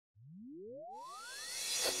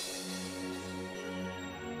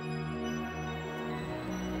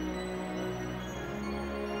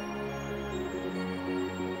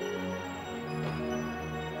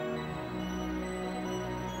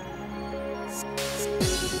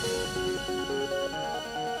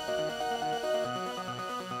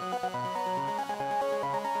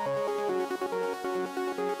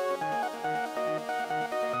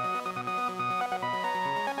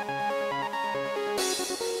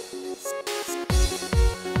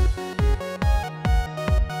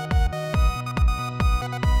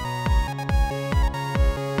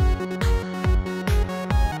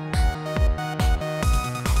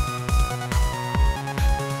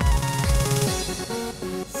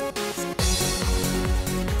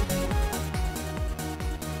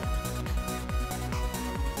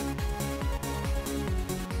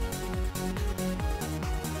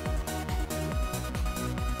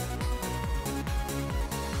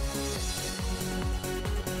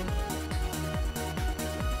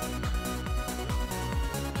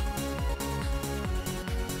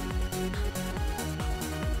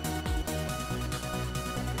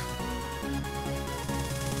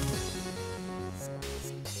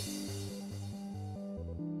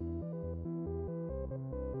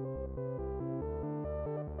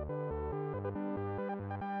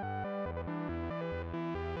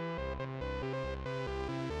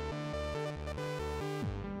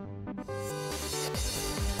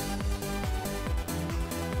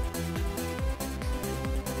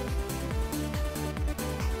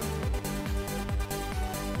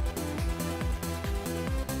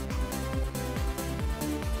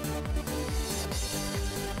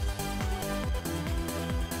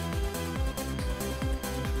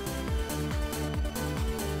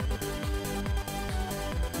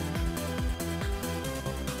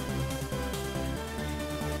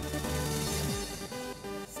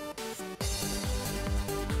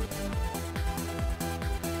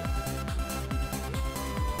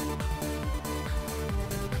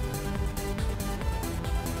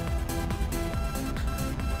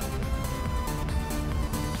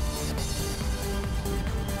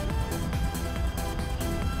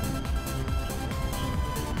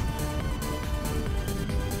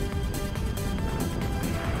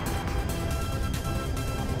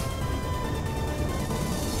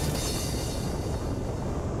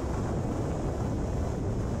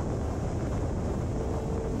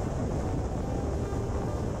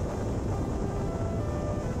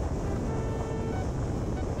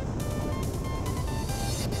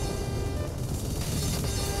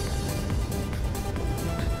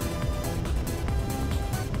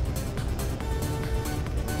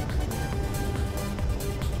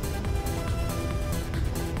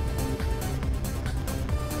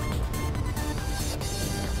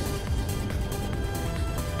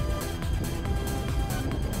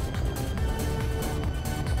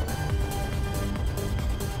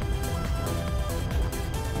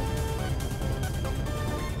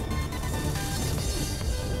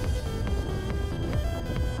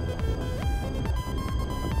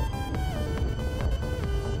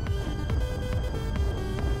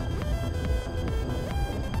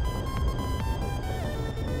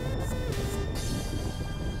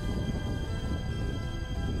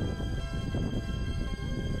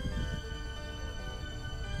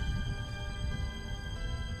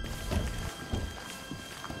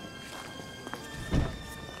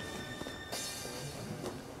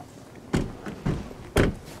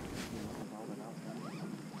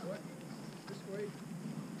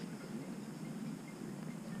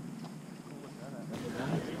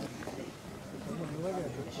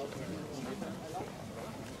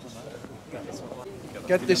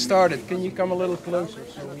Get this started. Can you come a little closer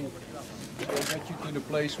so we get you to the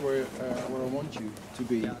place where I want you to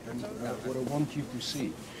be and what I want you to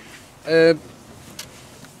see. It's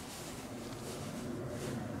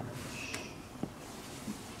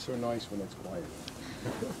so nice when it's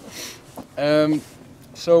quiet.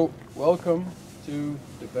 So welcome to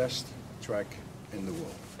the best track in the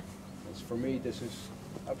world. For me, this is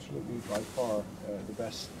absolutely by far the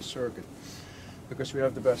best circuit, because we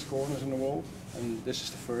have the best corners in the world, and this is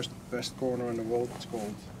the first best corner in the world. It's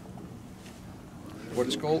called, what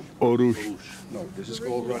is it called? Eau Rouge. No, this is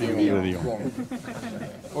called Radillon. Wrong.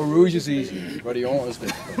 Eau Rouge is easy, Radillon is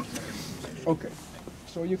difficult. Okay,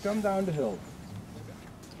 so you come down the hill,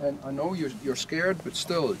 and I know you're scared, but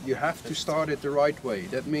still, you have to start it the right way.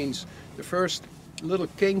 That means the first little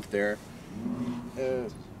kink there,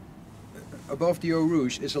 above the Eau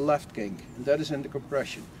Rouge, is a left kink, and that is in the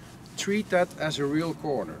compression. Treat that as a real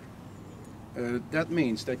corner. That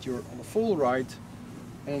means that you're on a full right,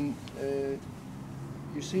 and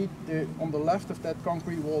you see on the left of that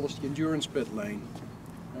concrete wall is the endurance pit lane.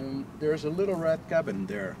 And there's a little red cabin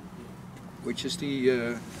there, which is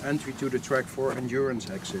the entry to the track for endurance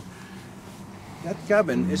exit. That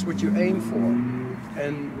cabin is what you aim for,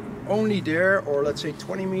 and only there, or let's say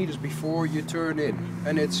 20 meters before you turn in,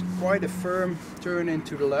 and it's quite a firm turn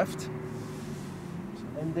into the left,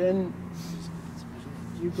 and then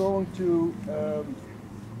you're going to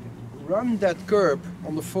run that curb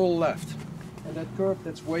on the full left, and that curb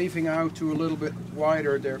that's waving out to a little bit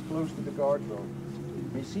wider there close to the guardrail.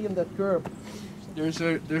 You see on that curb there's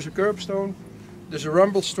a curbstone, there's a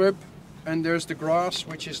rumble strip, and there's the grass,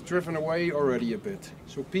 which is driven away already a bit.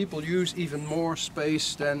 So people use even more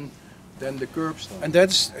space than the curbstone. And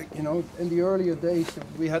that's, you know, in the earlier days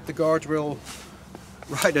we had the guardrail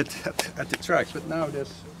right at the track, but now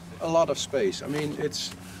there's a lot of space. I mean,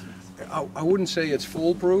 it's, I wouldn't say it's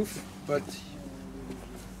foolproof, but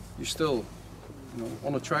you still, you know,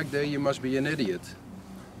 on a track day you must be an idiot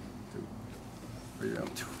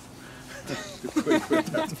too quick with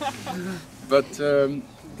that. But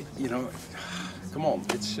you know, come on,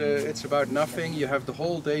 it's about nothing. You have the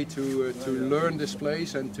whole day to learn this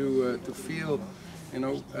place and to feel, you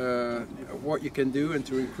know, what you can do and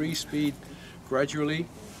to increase speed gradually.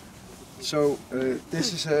 So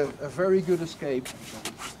this is a very good escape,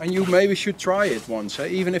 and you maybe should try it once, eh?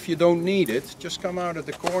 Even if you don't need it. Just come out at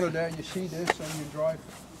the corner there, you see this, and you drive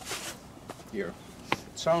here.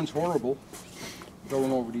 It sounds horrible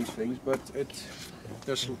going over these things, but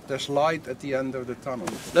there's light at the end of the tunnel.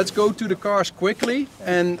 Let's go to the cars quickly,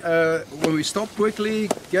 and when we stop quickly,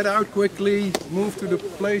 get out quickly, move to the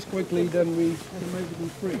place quickly, then we can make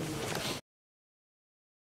it free.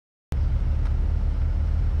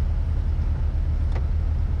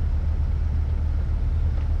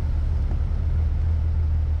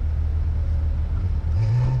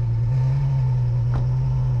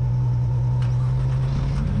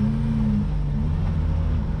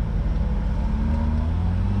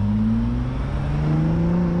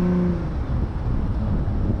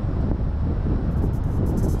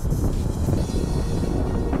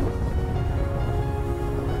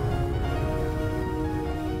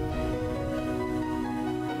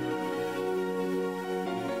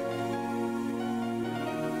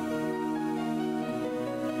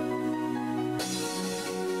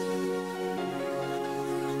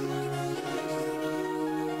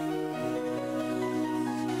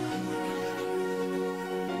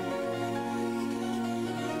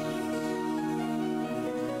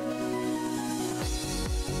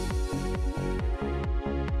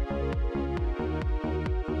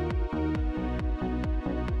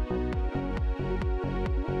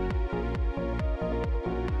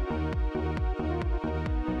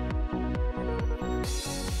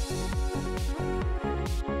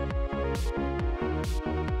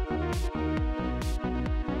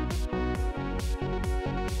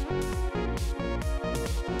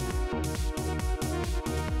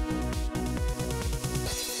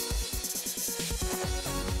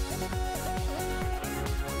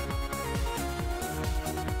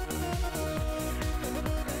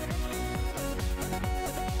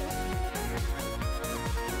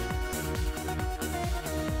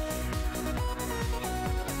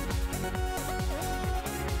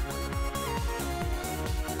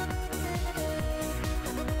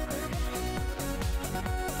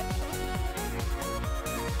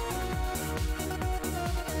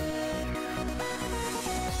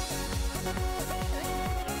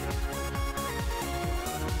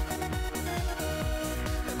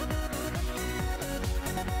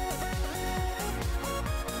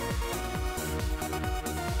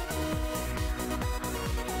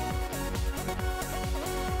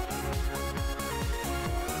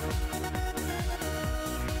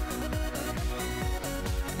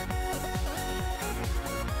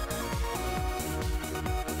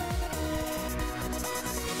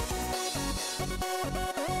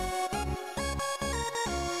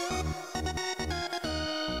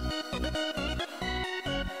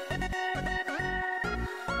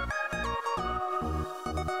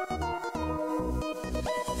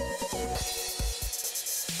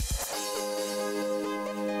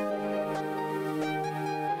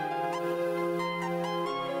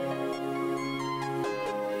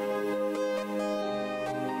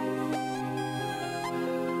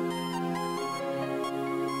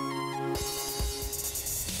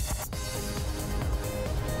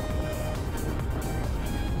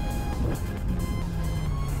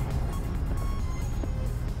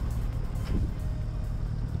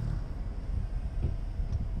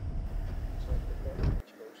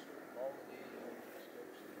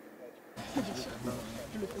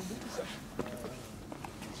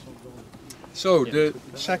 So the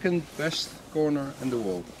second best corner in the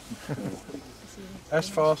world. As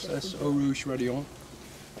fast as Eau Rouge Raidillon.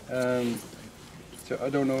 So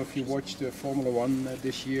I don't know if you watched the Formula 1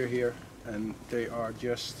 this year here, and they are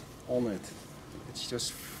just on it. It's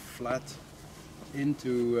just flat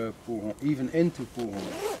into Poelhorn, even into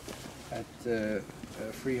Poelhorn at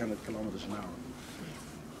 300 kilometers an hour.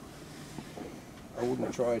 I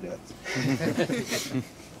wouldn't try that.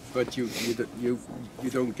 But you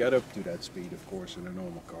don't get up to that speed, of course, in a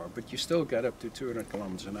normal car. But you still get up to 200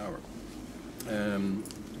 kilometers an hour.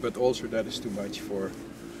 But also that is too much for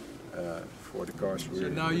the cars. So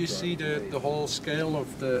now you see the whole scale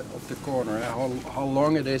of the corner, how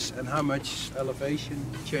long it is and how much elevation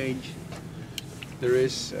change there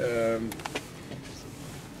is,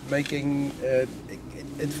 making.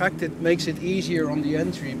 In fact, it makes it easier on the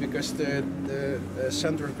entry because the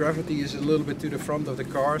center of gravity is a little bit to the front of the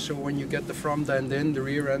car. So when you get the front end in, the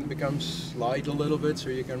rear end becomes light a little bit, so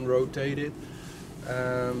you can rotate it.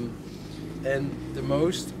 And the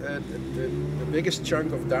biggest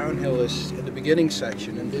chunk of downhill is in the beginning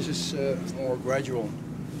section, and this is more gradual.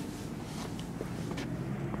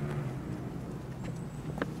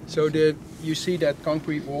 So you see that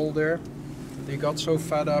concrete wall there? They got so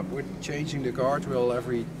fed up with changing the guardrail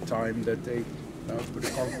every time that they now put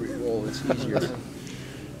a concrete wall. It's easier.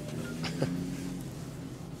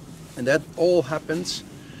 And that all happens,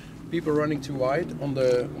 people running too wide on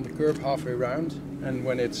the curb halfway around, and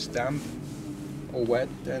when it's damp or wet,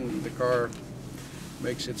 then the car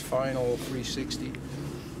makes its final 360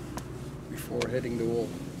 before hitting the wall.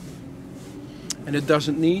 And it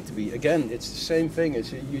doesn't need to be. Again, it's the same thing.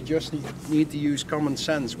 You just need to use common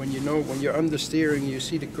sense. When you're understeering, you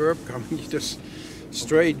see the curb coming, you just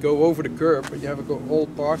straight go over the curb, and you have a whole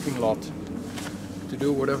parking lot to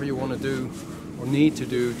do whatever you want to do or need to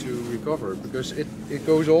do to recover. Because it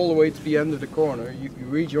goes all the way to the end of the corner. You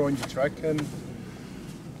rejoin the track and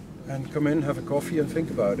come in, have a coffee, and think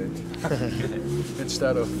about it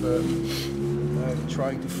instead of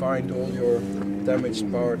trying to find all your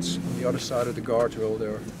damaged parts on the other side of the guardrail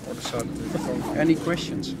there, or the side of the concrete. Any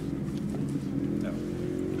questions? No.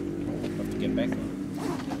 We have to get back.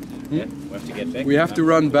 Yeah, we have to get back. We have to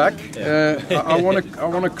run back. Yeah. I want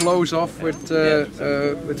to close off with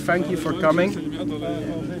thank you for coming,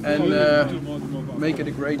 and make it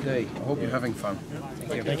a great day. I hope you're having fun.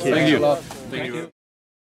 Thank you. Thanks a lot. Thank you.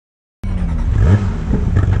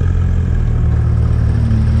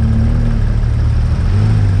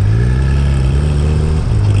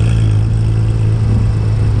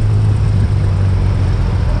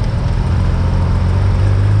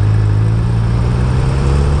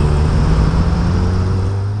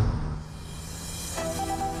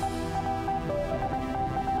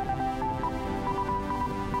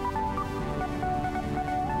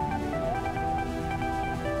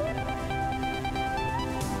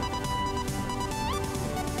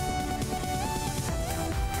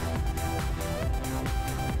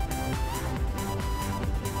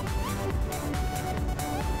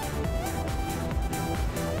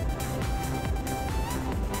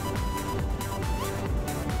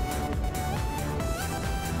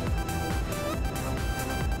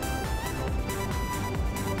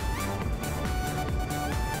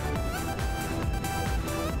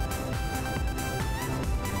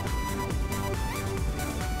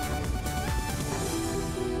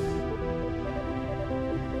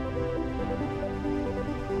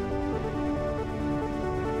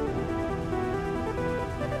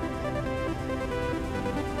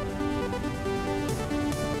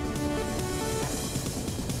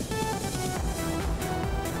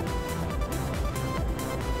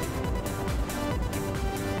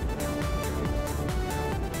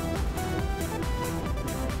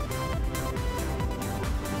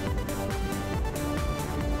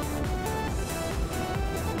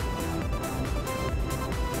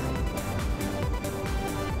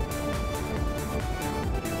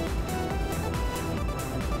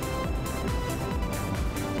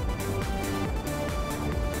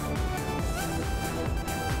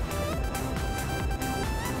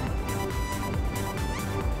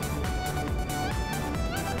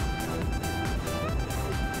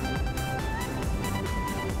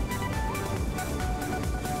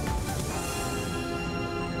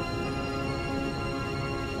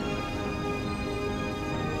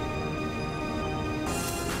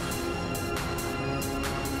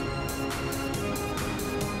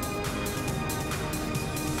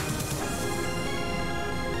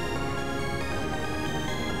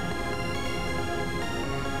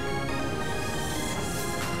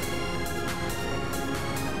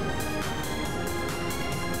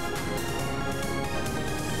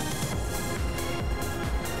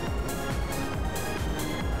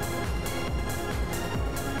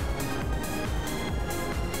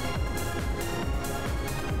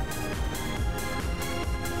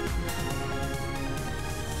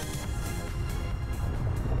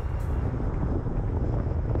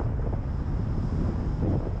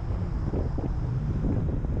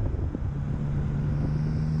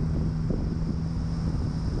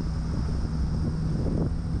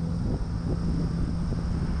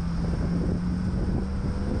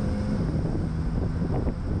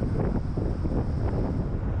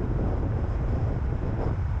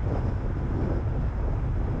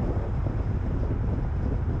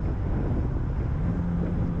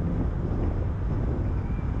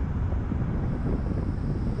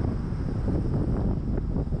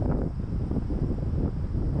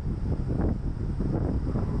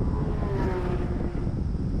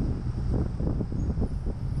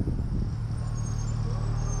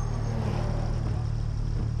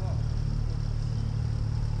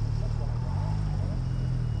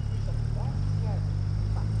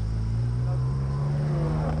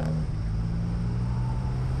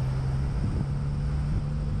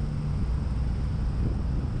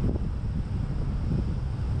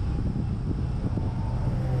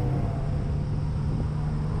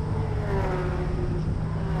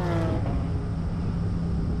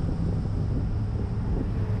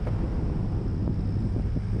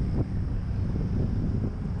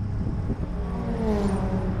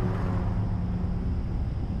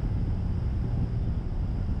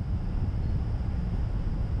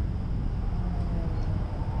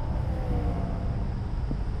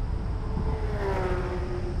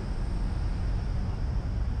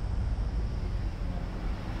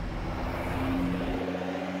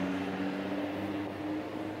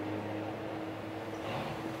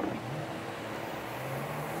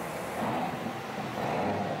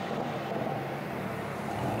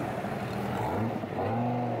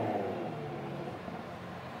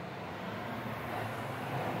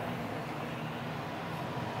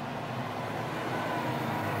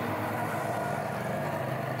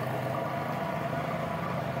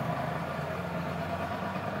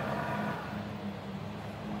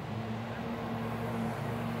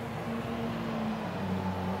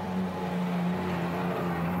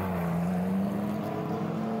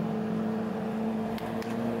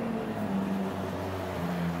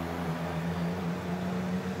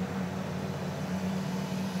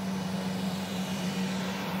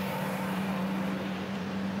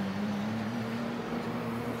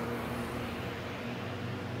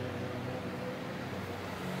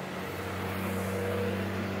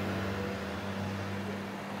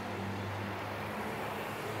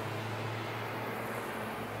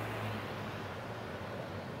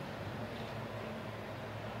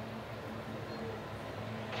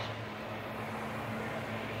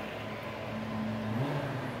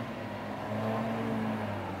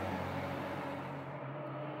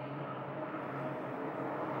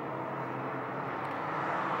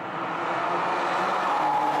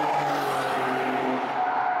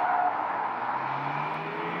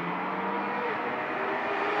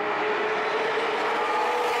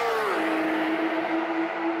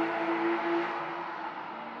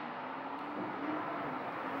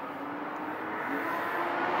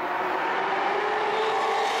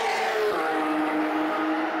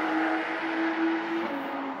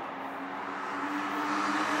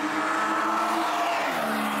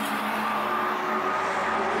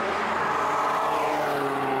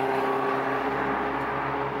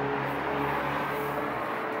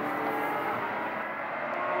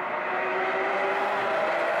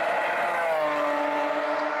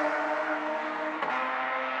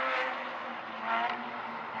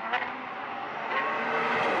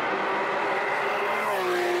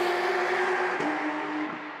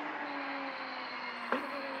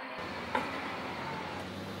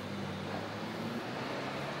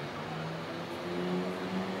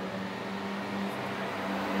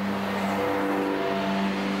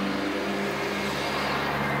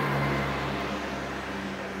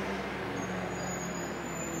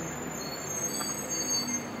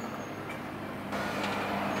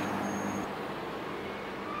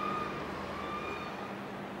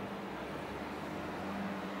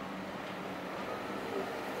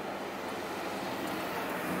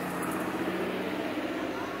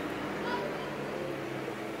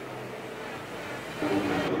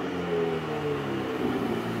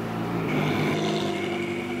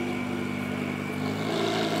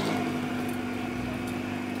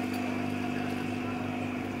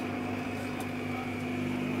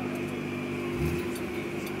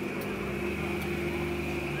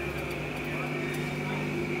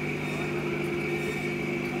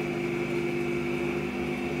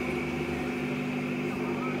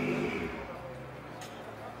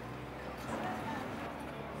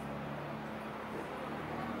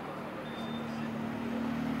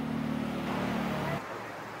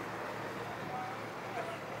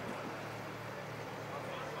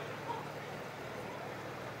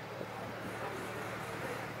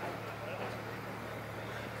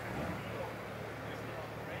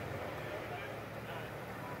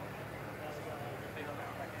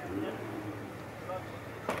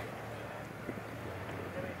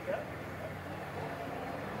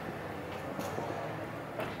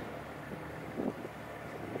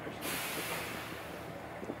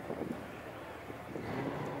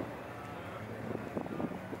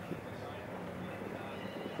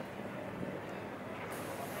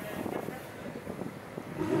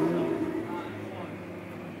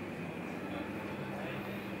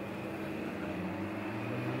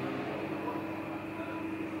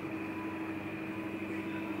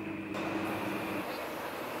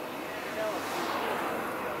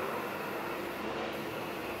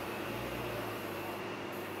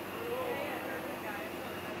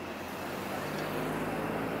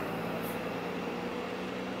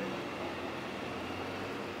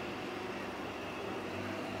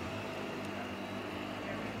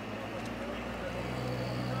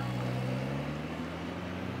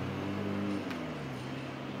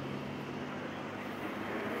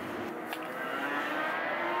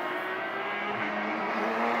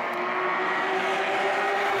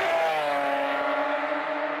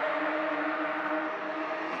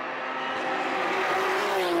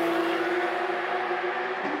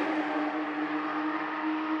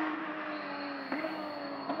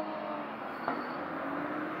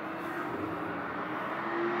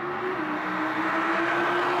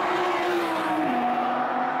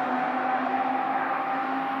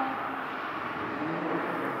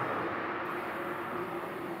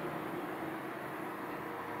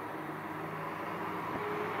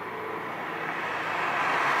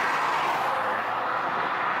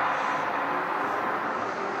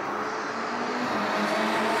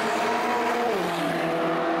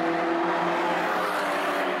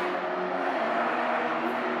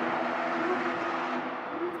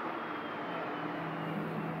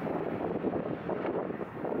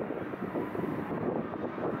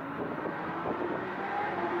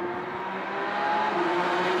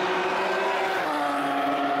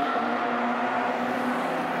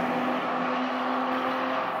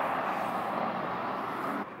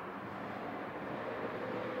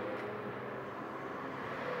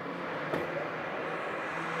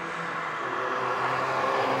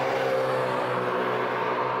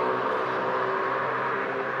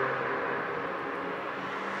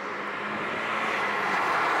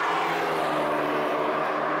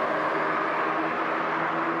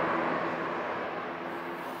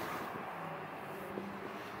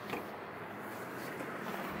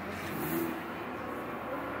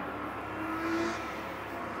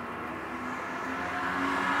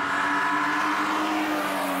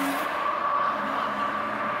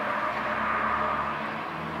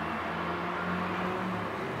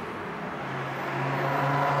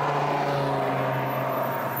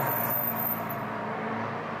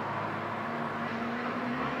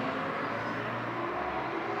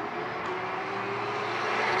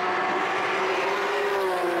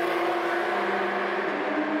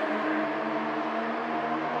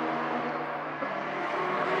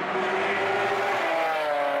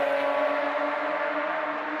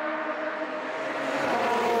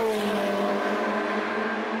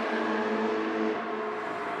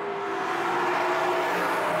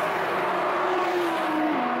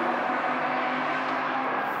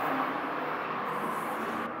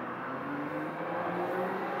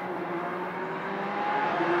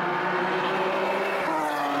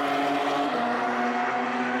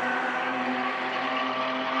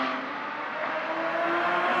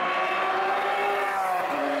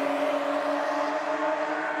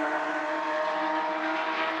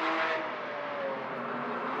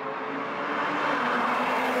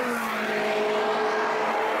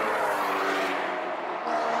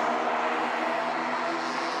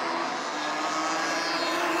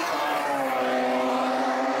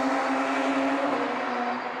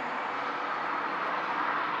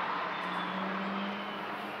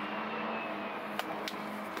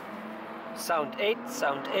 Sound 8,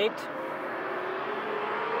 sound 8.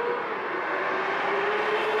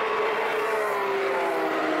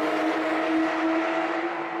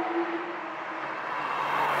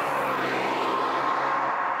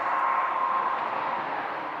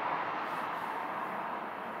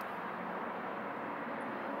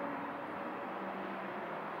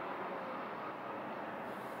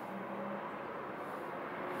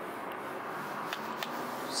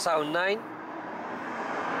 Sound 9.